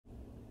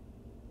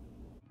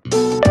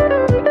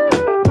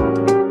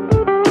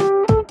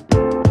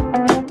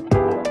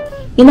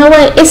You know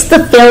what? It's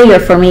the failure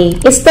for me.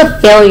 It's the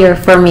failure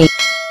for me.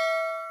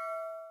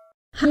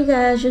 Hi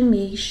guys, you're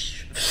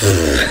Mish.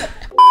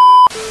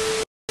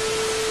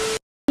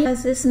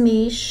 Guys, it's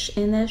Mish,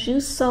 and as you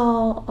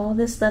saw all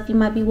this stuff, you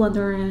might be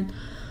wondering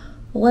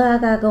what I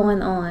got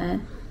going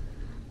on.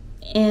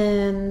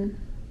 And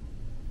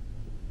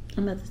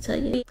I'm about to tell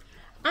you.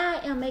 I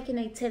am making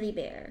a teddy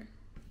bear.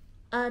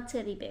 A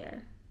teddy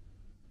bear.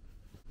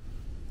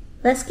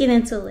 Let's get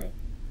into it.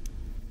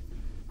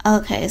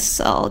 Okay,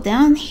 so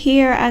down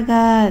here I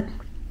got,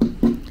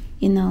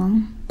 you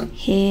know,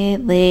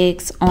 head,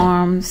 legs,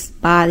 arms,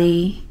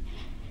 body,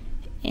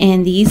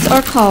 and these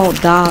are called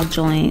doll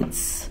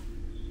joints.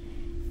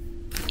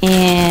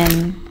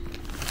 And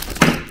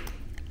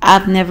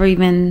I've never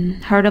even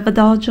heard of a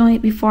doll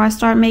joint before I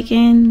start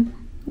making,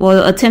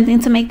 well, attempting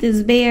to make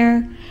this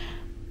bear,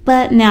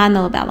 but now I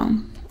know about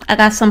them. I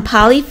got some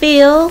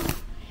polyfill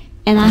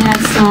and I have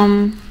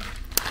some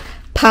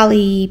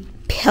poly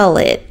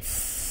pellets.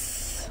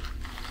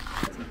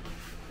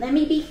 Let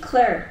me be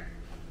clear.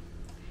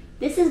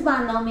 This is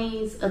by no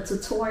means a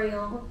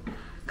tutorial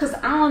because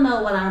I don't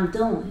know what I'm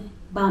doing,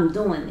 but I'm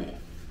doing it.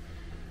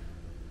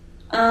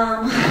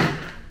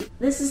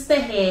 This is the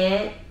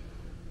head,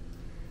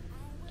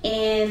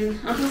 and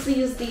I'm supposed to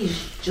use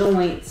these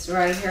joints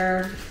right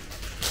here.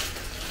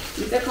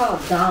 These are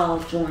called doll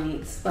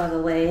joints, by the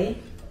way.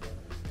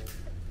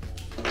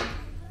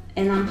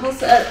 And I'm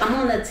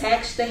gonna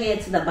attach the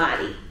head to the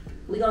body.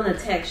 We're gonna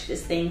attach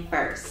this thing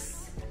first.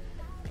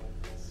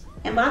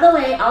 And by the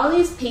way, all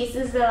these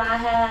pieces that I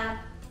have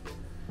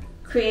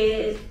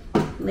created,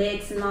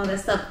 legs and all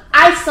that stuff,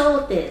 I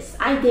sold this.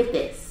 I did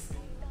this.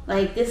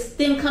 Like, this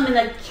didn't come in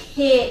a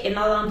kit and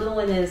all I'm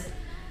doing is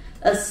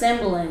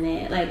assembling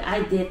it. Like,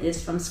 I did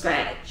this from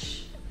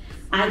scratch.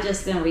 I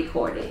just didn't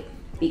record it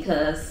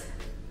because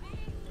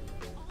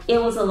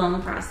it was a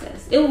long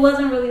process. It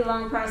wasn't really a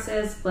long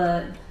process,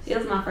 but it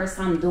was my first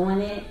time doing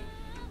it.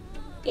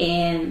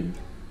 And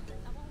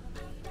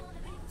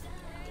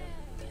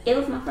it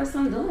was my first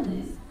time doing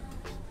it.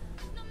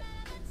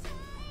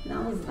 And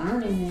I was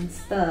learning and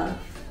stuff.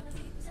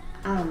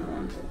 I don't know what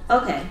I'm doing.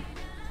 Okay.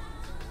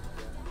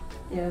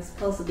 There's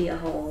supposed to be a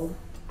hole.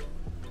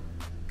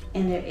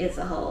 And there is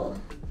a hole.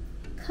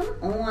 Come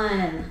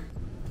on.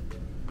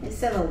 It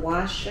said a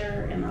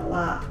washer and a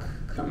lock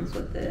comes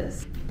with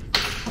this.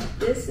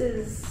 This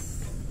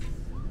is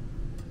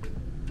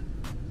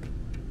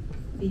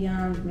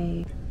beyond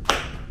me.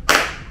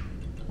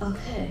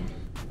 Okay.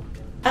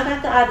 I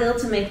got the idea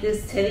to make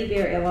this teddy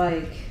bear at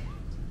like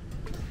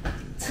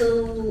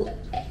 2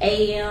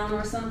 a.m.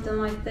 or something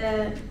like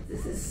that.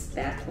 This is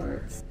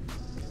backwards.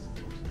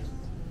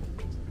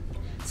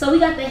 So we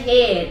got the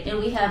head and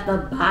we have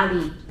the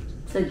body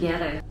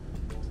together.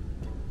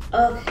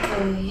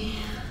 Okay.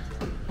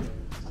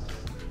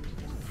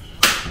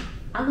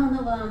 I don't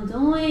know what I'm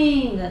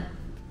doing.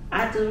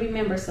 I do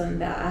remember something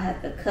about I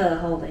had to cut a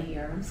hole in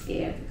here. I'm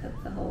scared to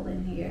cut the hole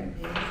in here.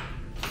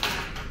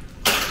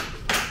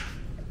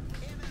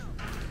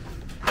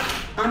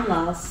 I'm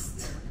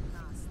lost.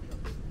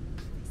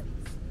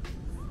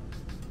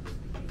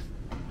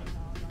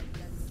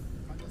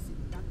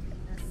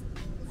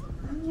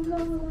 I don't know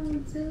what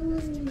I'm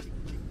doing.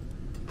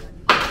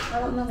 I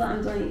don't know what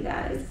I'm doing, you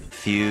guys.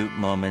 Few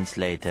moments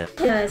later.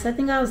 Hey guys, I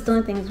think I was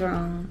doing things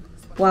wrong.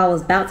 Well, I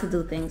was about to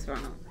do things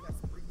wrong.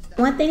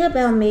 One thing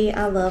about me,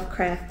 I love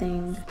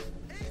crafting.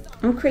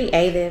 I'm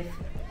creative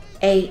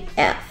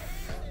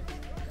AF.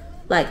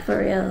 Like, for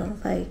real.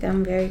 Like,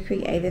 I'm a very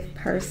creative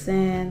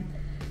person.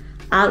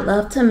 I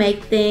love to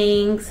make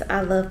things.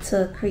 I love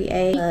to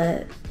create.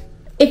 But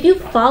if you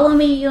follow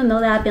me, you'll know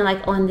that I've been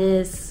like on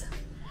this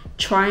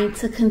trying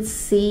to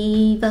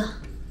conceive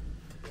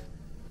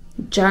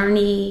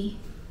journey,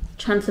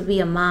 trying to be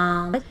a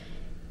mom.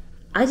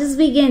 I just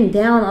be getting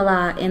down a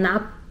lot, and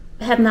I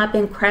have not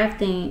been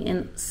crafting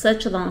in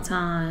such a long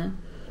time.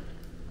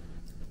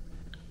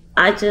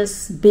 I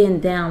just been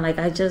down. Like,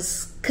 I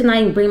just could not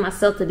even bring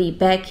myself to be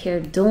back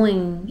here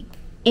doing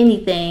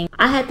anything.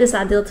 I had this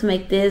idea to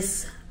make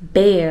this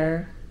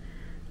bear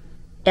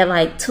at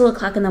like 2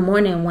 o'clock in the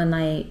morning one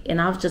night, and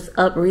I was just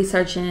up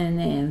researching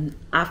and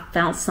I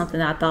found something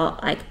that I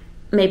thought like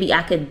maybe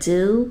I could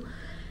do,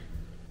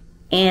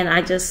 and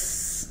I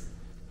just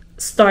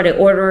started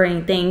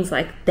ordering things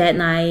like that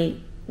night,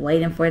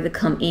 waiting for it to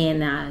come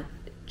in. And I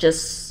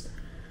just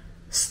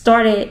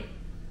started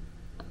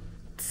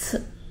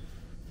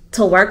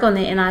to work on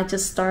it, and I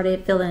just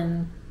started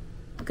feeling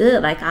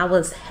good. Like, I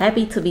was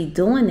happy to be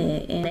doing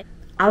it, and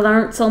I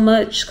learned so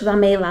much because I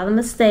made a lot of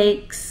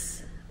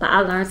mistakes, but I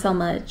learned so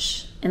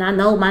much. And I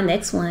know my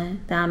next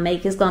one that I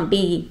make is gonna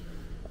be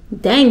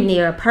dang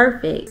near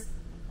perfect.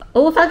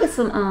 Oh, if I get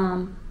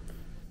some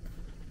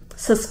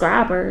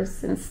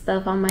subscribers and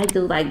stuff, I might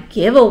do like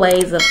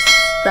giveaways of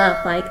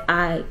stuff. Like,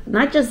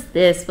 not just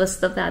this, but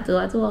stuff that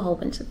I do a whole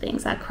bunch of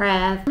things. I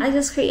craft, I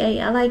just create.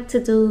 I like to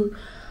do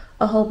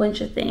a whole bunch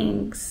of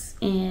things,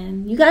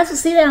 and you guys will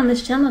see that on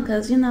this channel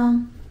because, you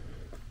know,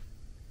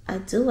 I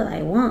do what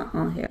I want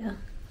on here.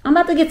 I'm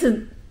about to get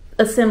to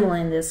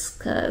assembling this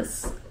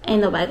because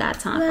ain't nobody got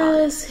time for all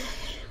this.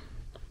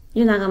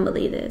 You're not gonna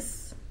believe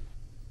this.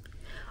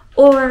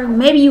 Or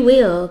maybe you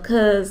will,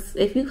 because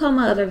if you call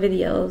my other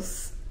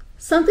videos,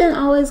 something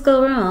always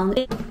go wrong.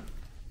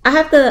 I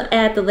have to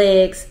add the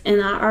legs,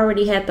 and I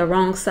already had the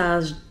wrong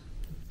size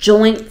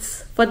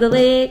joints for the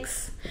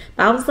legs.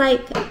 But I was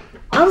like,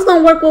 I was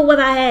gonna work with what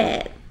I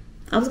had.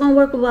 I was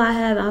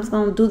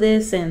gonna do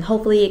this, and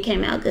hopefully it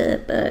came out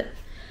good. But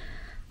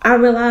I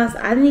realized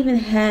I didn't even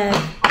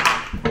have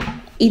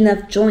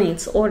enough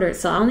joints ordered,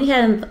 so I only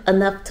had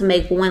enough to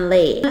make one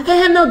leg. I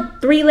can't have no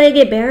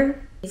three-legged bear.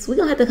 So we're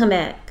gonna have to come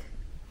back.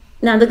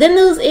 Now the good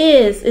news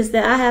is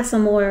that I have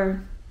some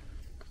more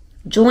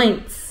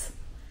joints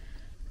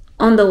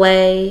on the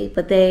way,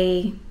 but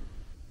they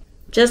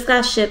just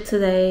got shipped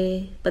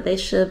today, but they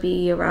should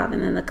be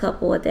arriving in a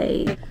couple of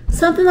days.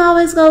 Something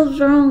always goes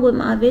wrong with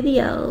my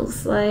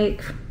videos.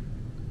 Like,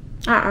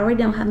 I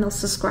already don't have no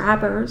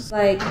subscribers.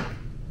 Like,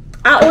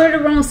 I ordered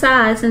the wrong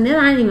size, and then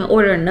I didn't even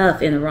order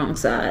enough in the wrong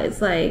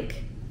size.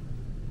 Like,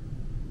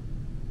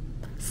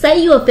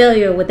 say you're a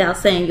failure without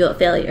saying you're a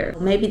failure.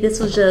 Maybe this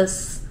was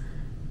just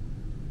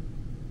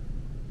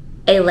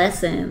a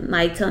lesson,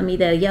 like telling me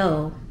that,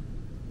 yo,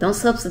 don't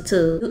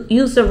substitute.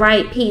 Use the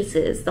right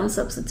pieces, don't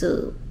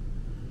substitute.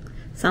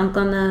 So I'm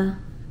gonna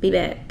be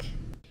back.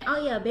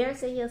 Oh yeah, Bear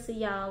said he'll see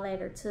y'all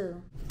later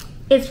too.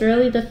 It's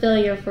really the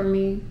failure for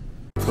me.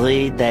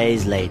 3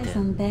 days later.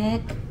 I'm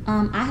back.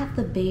 I have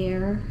the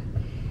bear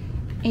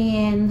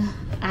and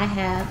I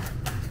have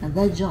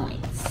the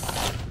joints.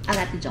 I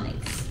got the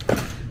joints.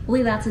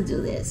 We about to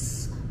do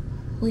this.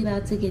 We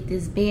about to get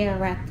this bear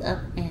wrapped up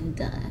and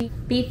done.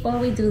 Before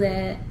we do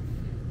that,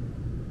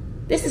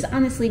 this is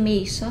honestly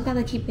me, so I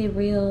gotta keep it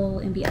real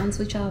and be honest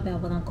with y'all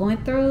about what I'm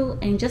going through.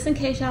 And just in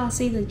case y'all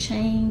see the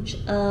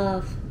change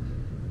of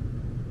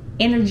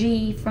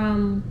energy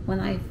from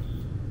when I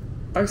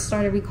first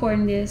started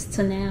recording this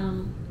to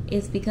now,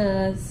 it's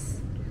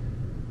because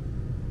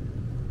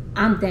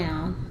I'm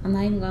down. I'm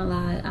not even gonna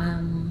lie,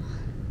 I'm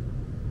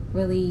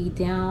really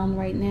down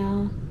right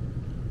now.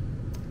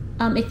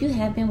 If you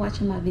have been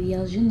watching my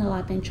videos, you know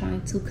I've been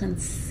trying to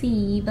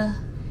conceive,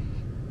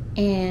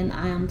 and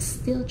I'm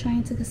still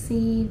trying to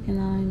conceive, and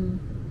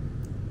I'm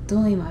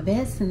doing my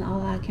best and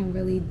all I can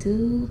really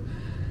do,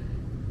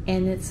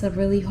 and it's a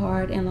really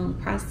hard and long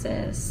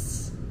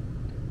process.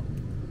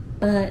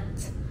 But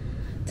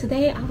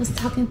today I was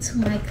talking to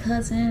my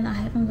cousin. I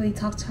haven't really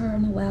talked to her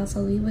in a while,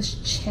 so we was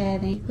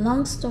chatting.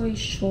 Long story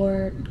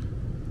short,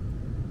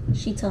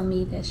 she told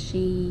me that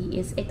she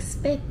is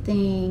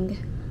expecting,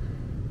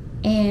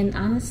 and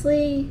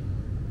honestly,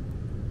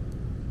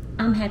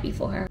 I'm happy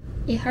for her.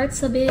 It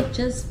hurts a bit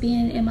just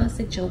being in my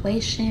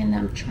situation.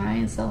 I'm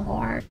trying so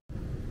hard.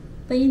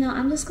 But you know,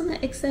 I'm just gonna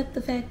accept the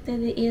fact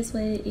that it is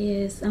what it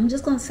is. I'm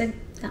just gonna say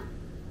that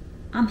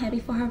I'm happy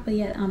for her, but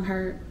yet I'm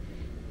hurt.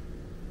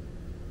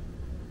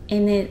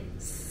 And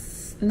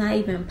it's not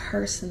even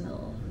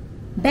personal.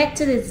 Back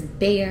to this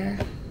bear.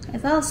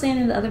 As I was saying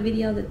in the other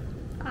video, that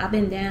I've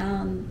been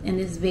down, and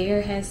this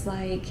bear has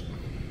like,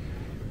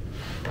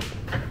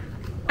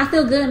 I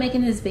feel good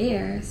making this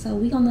bear. So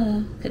we're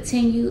gonna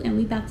continue, and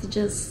we about to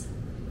just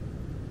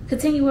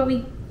continue where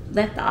we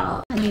left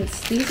off. I mean,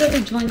 these are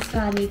the joints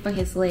that I need for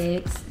his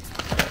legs.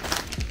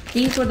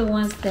 These were the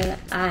ones that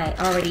I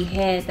already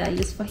had that I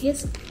used for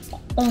his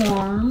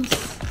arms.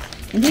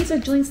 And these are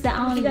joints that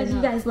I don't even know.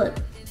 You guys look.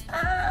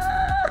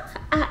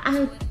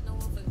 I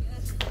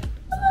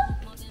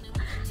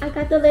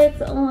got the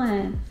legs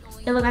on.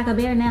 It look like a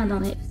bear now,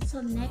 don't it?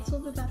 So next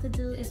what we're about to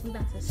do is we're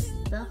about to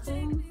stuff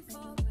them.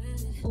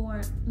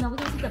 Or, no, we're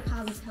gonna put the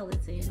poly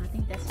pellets in. I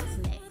think that's what's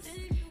next.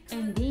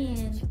 And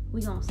then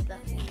we're gonna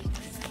stuff them.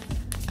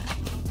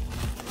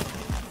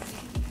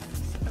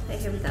 Okay,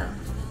 here we go.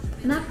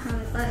 And I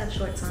promise I have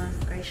shorts on,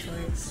 gray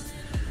shorts.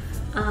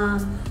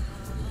 To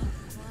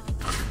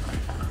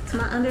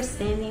my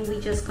understanding, we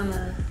just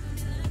gonna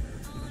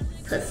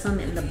put some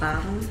in the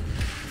bottom.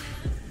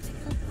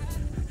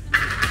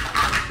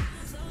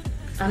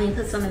 I mean,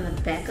 put some in the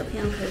back of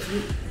him, because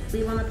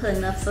we want to put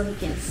enough so he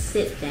can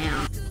sit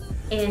down.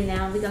 And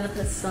now we're gonna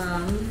put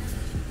some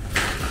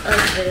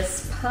of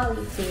this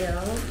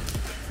polyfill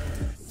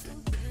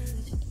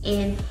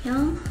in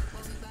him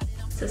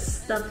to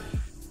stuff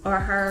or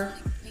her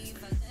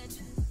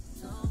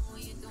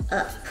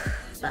up.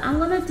 But I'm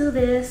gonna do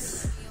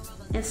this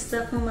and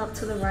stuff him up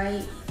to the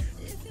right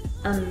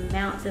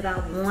amount that I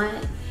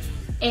want.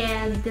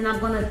 And then I'm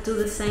gonna do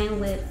the same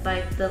with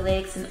like the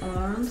legs and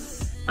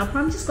arms. I'm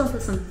probably just gonna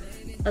put some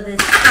of this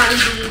poly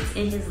beads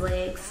in his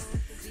legs.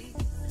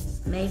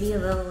 Maybe a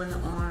little in the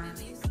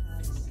arms.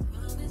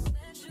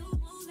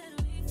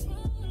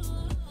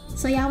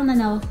 So y'all wanna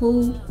know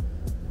who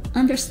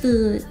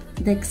understood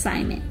the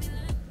excitement?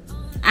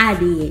 I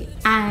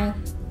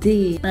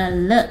did. But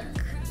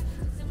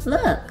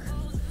look.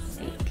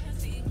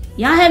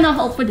 Y'all had no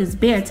hope for this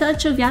bear. Tell the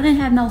truth, y'all didn't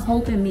have no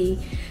hope in me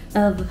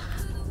of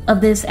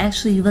this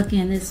actually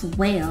looking this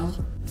well.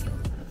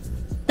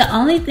 The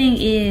only thing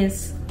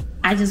is,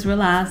 I just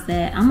realized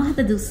that I'm gonna have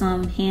to do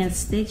some hand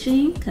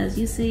stitching, because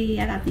you see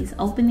I got these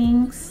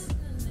openings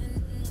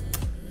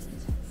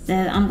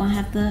that I'm gonna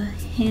have to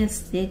hand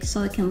stitch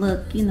so it can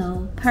look, you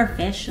know,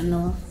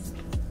 professional.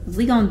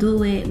 We're gonna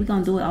do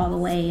it all the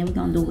way, and we're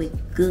gonna do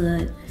it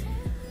good.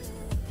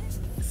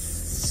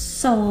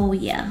 So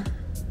yeah,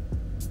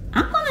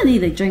 I'm gonna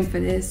need a drink for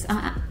this.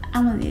 I'm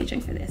gonna need a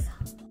drink for this.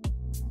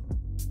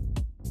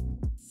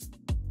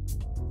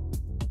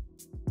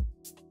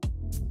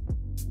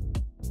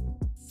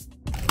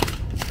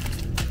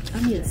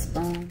 I need a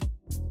spoon.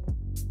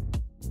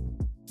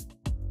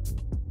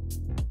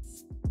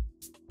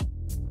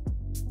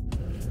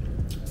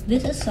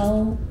 This is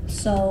so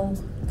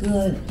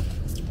good.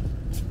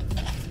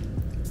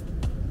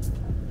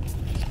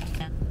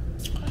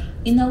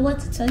 You know what,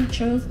 to tell you the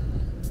truth,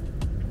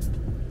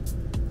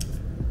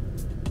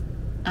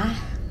 I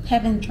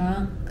haven't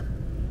drunk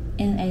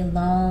in a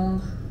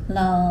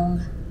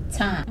long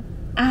time.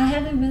 I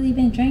haven't really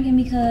been drinking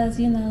because,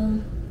 you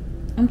know,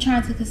 I'm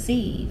trying to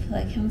conceive.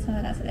 Like, how many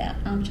times I said that?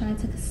 I'm trying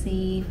to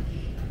conceive,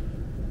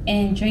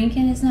 and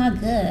drinking is not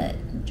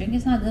good.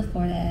 Drinking's not good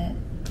for that.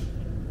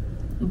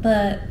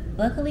 But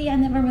luckily, I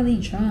never really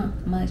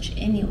drunk much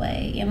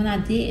anyway. And when I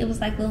did, it was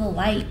like little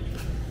light,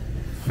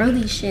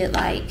 fruity shit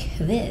like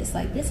this.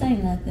 Like, this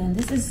ain't nothing.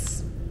 This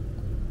is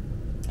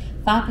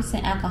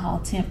 5%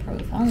 alcohol, 10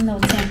 proof. I don't know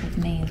what 10 proof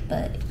means,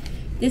 but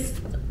this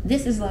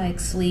is like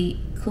sweet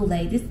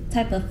Kool-Aid. This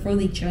type of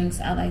fruity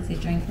drinks I like to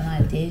drink when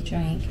I did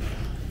drink.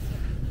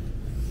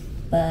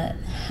 But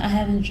I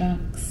haven't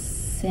drunk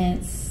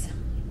since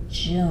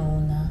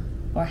June,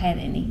 or had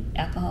any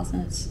alcohol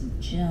since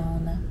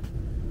June.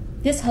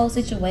 This whole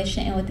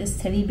situation and with this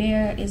teddy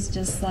bear is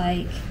just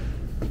like,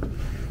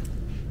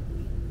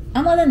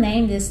 I'm gonna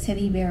name this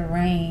teddy bear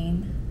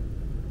Rain,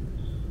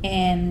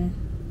 and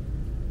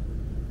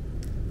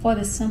for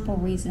the simple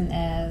reason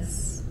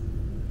as,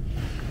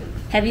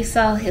 have you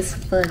saw his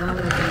foot? I don't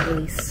know if you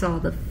really saw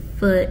the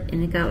foot,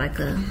 and it got like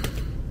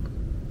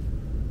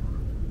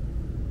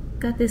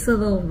got this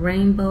little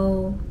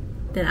rainbow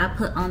that I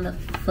put on the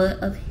foot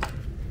of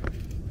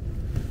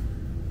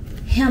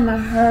him or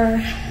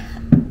her.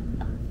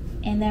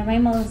 And that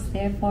rainbow is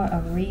there for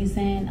a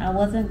reason. I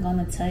wasn't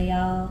gonna tell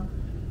y'all,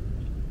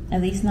 at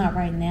least not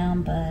right now,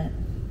 but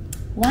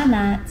why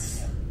not?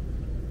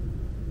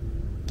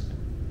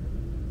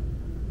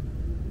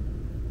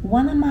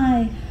 One of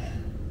my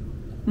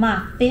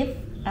fifth,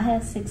 I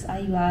had 6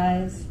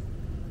 IUIs.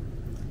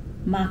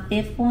 My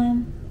 5th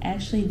one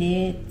actually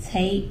did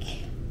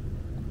take,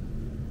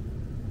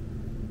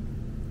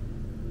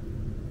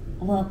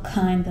 well,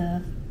 kind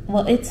of,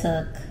 well, it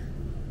took.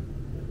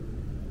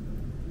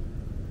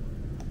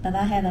 But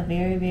I had a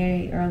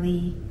very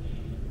early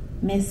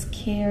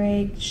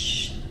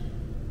miscarriage.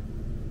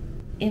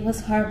 It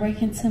was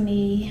heartbreaking to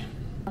me,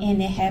 and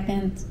it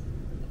happened.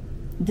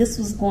 This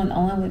was going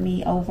on with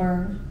me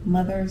over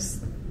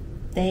Mother's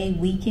Day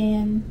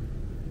weekend.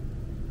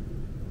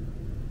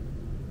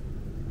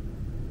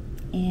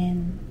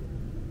 And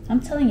I'm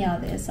telling y'all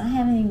this. I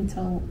haven't even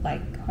told,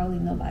 like, hardly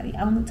nobody.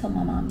 I only told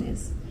my mom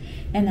this,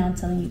 and now I'm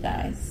telling you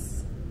guys.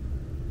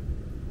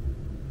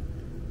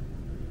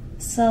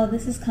 So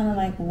this is kind of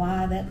like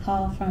why that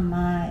call from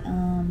my,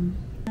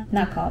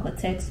 not call, but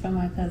text from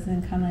my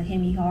cousin kind of hit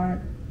me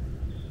hard.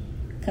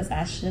 Because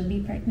I should be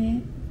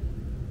pregnant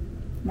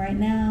right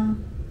now.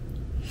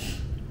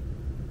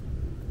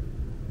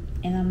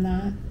 And I'm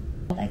not.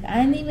 Like,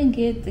 I didn't even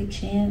get the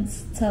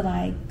chance to,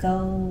 like,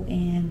 go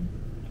and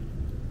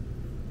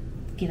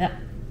get an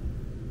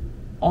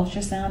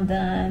ultrasound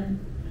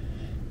done.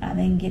 I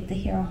didn't get to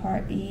hear a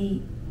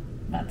heartbeat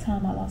by the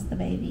time I lost the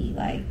baby.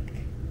 Like,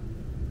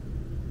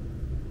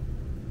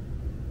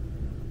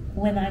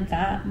 when I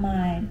got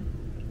my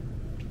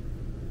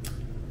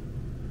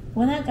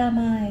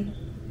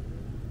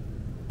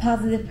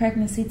positive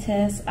pregnancy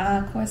test, I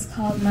of course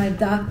called my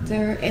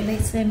doctor, and they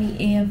sent me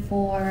in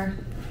for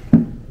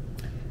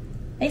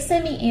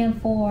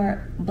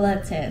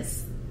blood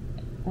tests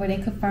where they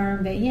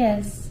confirmed that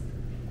yes,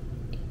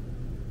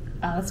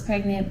 I was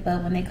pregnant.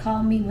 But when they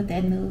called me with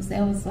that news,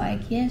 they was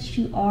like, yes,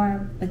 you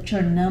are, but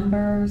your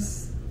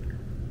numbers,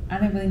 I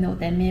didn't really know what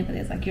that meant, but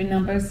it's like your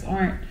numbers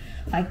aren't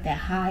like that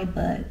high,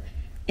 but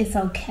it's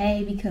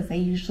okay because they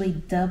usually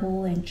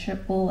double and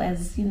triple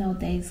as, you know,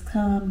 days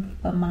come.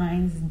 But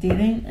mine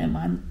didn't, and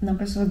my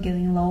numbers were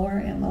getting lower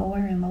and lower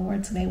and lower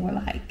until they were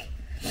like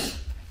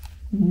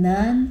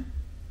none.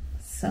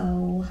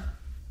 So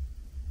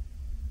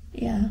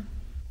yeah,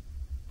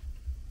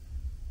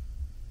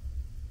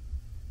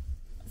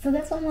 so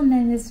that's why I'm gonna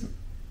name this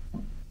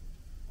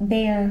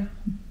bear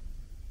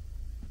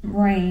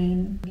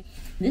Rain.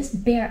 This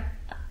bear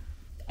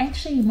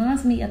actually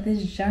reminds me of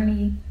this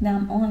journey that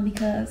I'm on,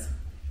 because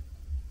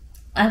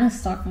I didn't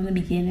start from the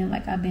beginning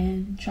like I've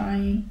been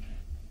trying.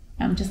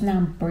 I'm just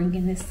now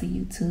bringing this to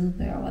YouTube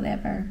or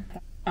whatever.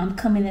 I'm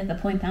coming at the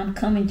point that I'm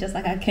coming just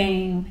like I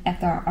came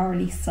after I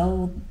already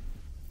sewed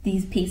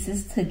these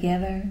pieces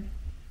together.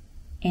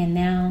 And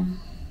now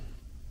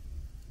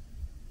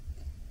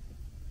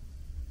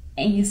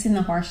And you seen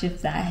the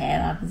hardships that I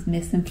had. I was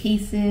missing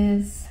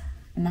pieces,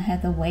 and I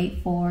had to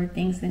wait for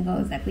things to go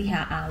exactly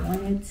how I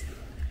wanted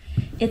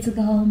it to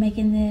go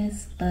making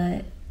this.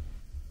 But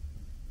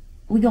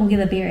we're gonna get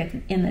a bear at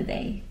the end of the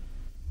day.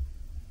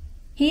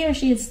 He or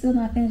she is still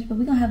not finished, but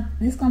we're gonna have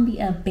this gonna be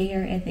a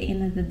bear at the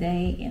end of the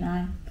day, and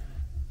I'm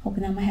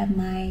hoping I'm gonna have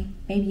my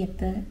baby at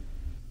the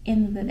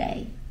end of the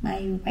day.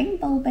 My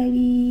rainbow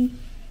baby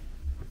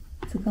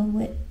to go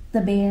with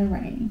the bear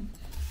rain.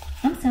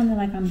 I'm sounding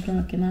like I'm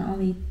drunk, and I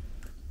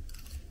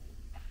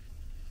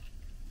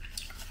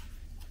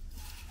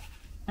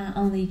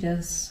only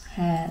just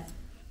had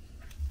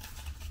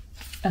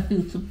a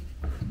few.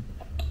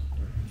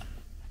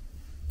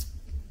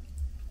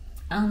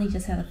 I only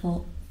just had a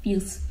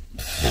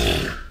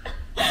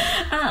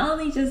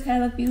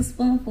few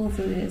spoonfuls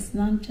of this,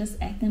 and I'm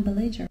just acting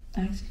belligerent.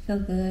 I actually feel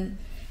good,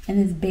 and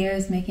this beer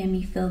is making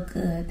me feel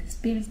good. This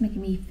beer is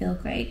making me feel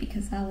great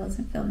because I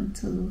wasn't feeling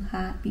too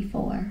hot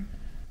before,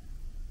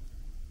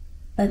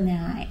 but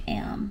now I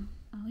am.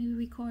 Are we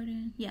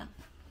recording? Yeah.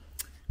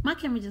 My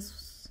camera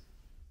just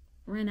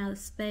ran out of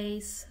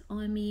space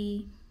on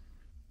me,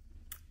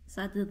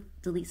 so I had to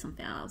delete some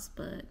files,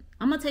 but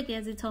I'm gonna take it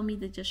as it told me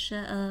to just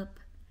shut up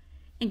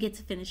and get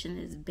to finishing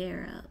this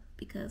bear up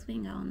because we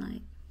ain't got all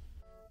night.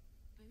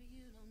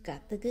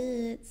 Got the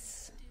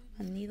goods,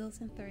 my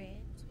needles and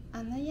thread.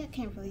 I know y'all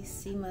can't really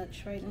see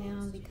much right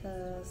now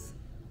because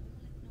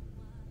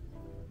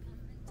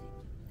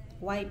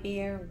white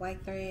bear,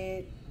 white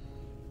thread,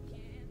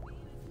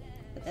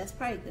 but that's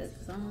probably good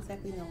because I don't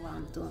exactly know what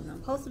I'm doing.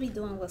 I'm supposed to be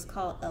doing what's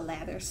called a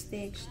ladder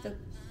stitch to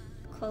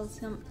close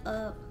him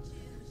up,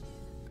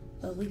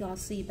 but we gonna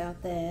see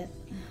about that.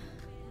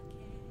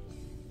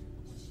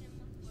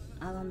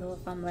 I don't know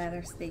if I'm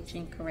ladder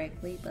stitching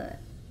correctly, but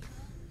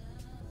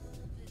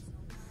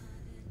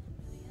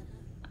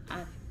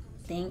I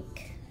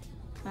think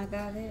I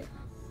got it.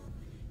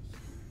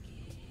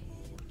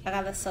 I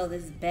gotta sew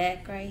this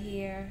back right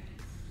here.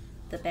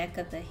 The back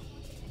of the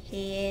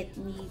head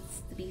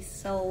needs to be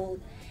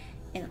sewed,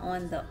 and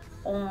on the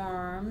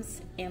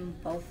arms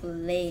and both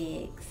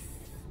legs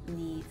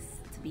needs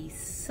to be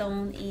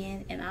sewn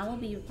in, and I will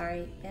be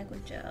right back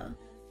with y'all.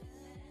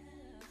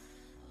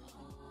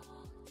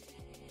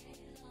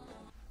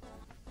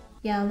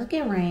 Y'all, look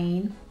at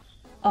Rain,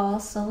 all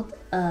sewed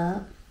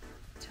up.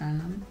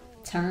 Turn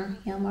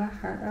him or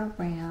her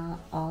around.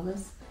 All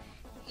this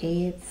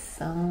head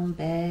sewn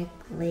back,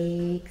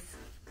 legs,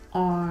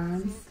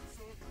 arms,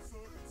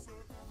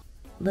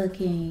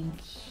 looking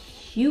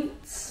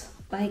cute.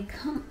 Like,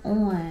 come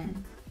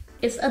on,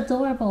 it's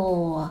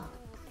adorable.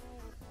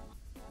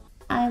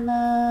 I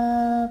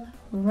love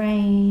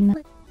Rain.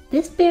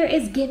 This bear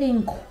is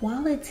giving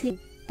quality.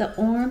 The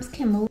arms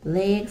can move,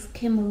 legs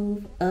can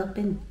move up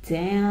and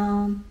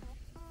down,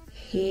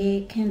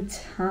 head can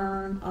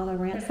turn all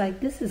around. It's like,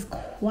 this is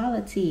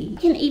quality. He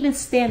can even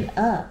stand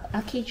up.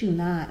 I kid you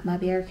not, my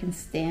bear can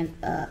stand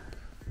up.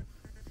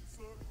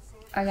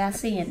 Are y'all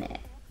seeing that?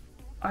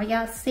 Are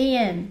y'all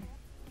seeing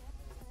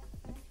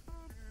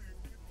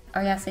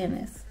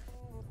this?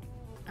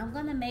 I'm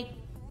gonna make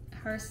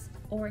her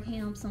or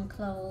him some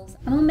clothes.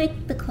 I'm gonna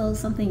make the clothes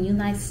something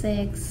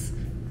unisex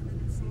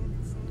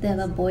that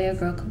a boy or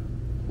girl could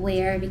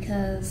wear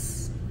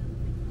because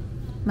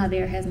my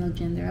bear has no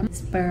gender.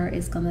 This fur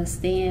is gonna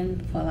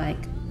stand for like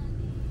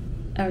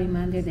a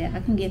reminder that I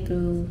can get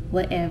through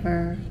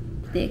whatever,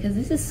 because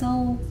this is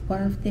so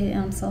worth it.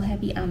 I'm so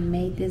happy I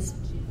made this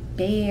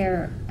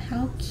bear.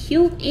 How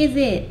cute is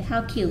it?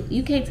 How cute?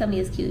 You can't tell me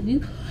it's cute. If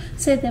you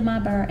said that my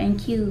bear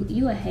ain't cute,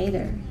 you a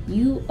hater.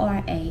 You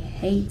are a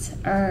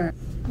hater.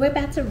 We're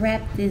about to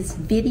wrap this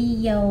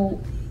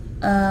video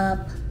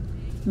up.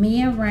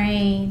 Me and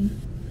Rain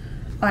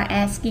are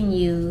asking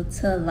you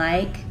to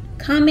like,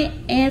 comment,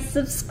 and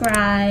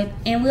subscribe,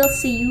 and we'll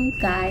see you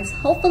guys.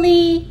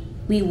 Hopefully,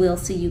 we will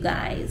see you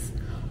guys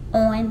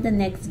on the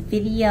next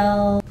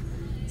video.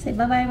 Say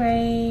bye-bye,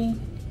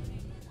 Rain.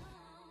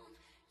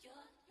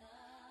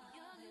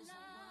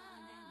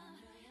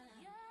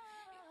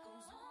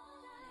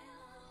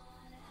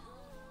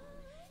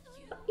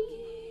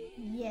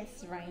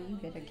 Yes, Rain, you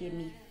better give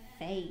me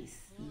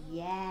face.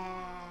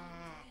 Yeah.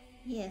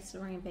 Yes,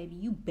 Rain, baby,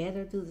 you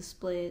better do the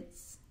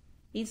splits.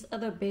 These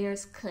other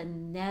bears could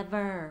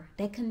never.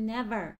 They could never.